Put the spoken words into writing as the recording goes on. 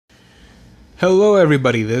Hello,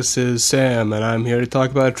 everybody. This is Sam, and I'm here to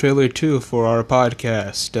talk about Trailer 2 for our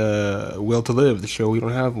podcast, Will to Live, the show we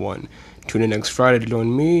don't have one. Tune in next Friday to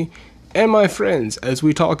join me and my friends as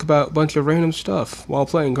we talk about a bunch of random stuff while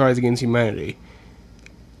playing Cards Against Humanity.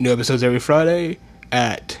 New episodes every Friday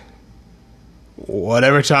at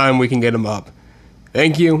whatever time we can get them up.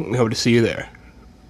 Thank you, and we hope to see you there.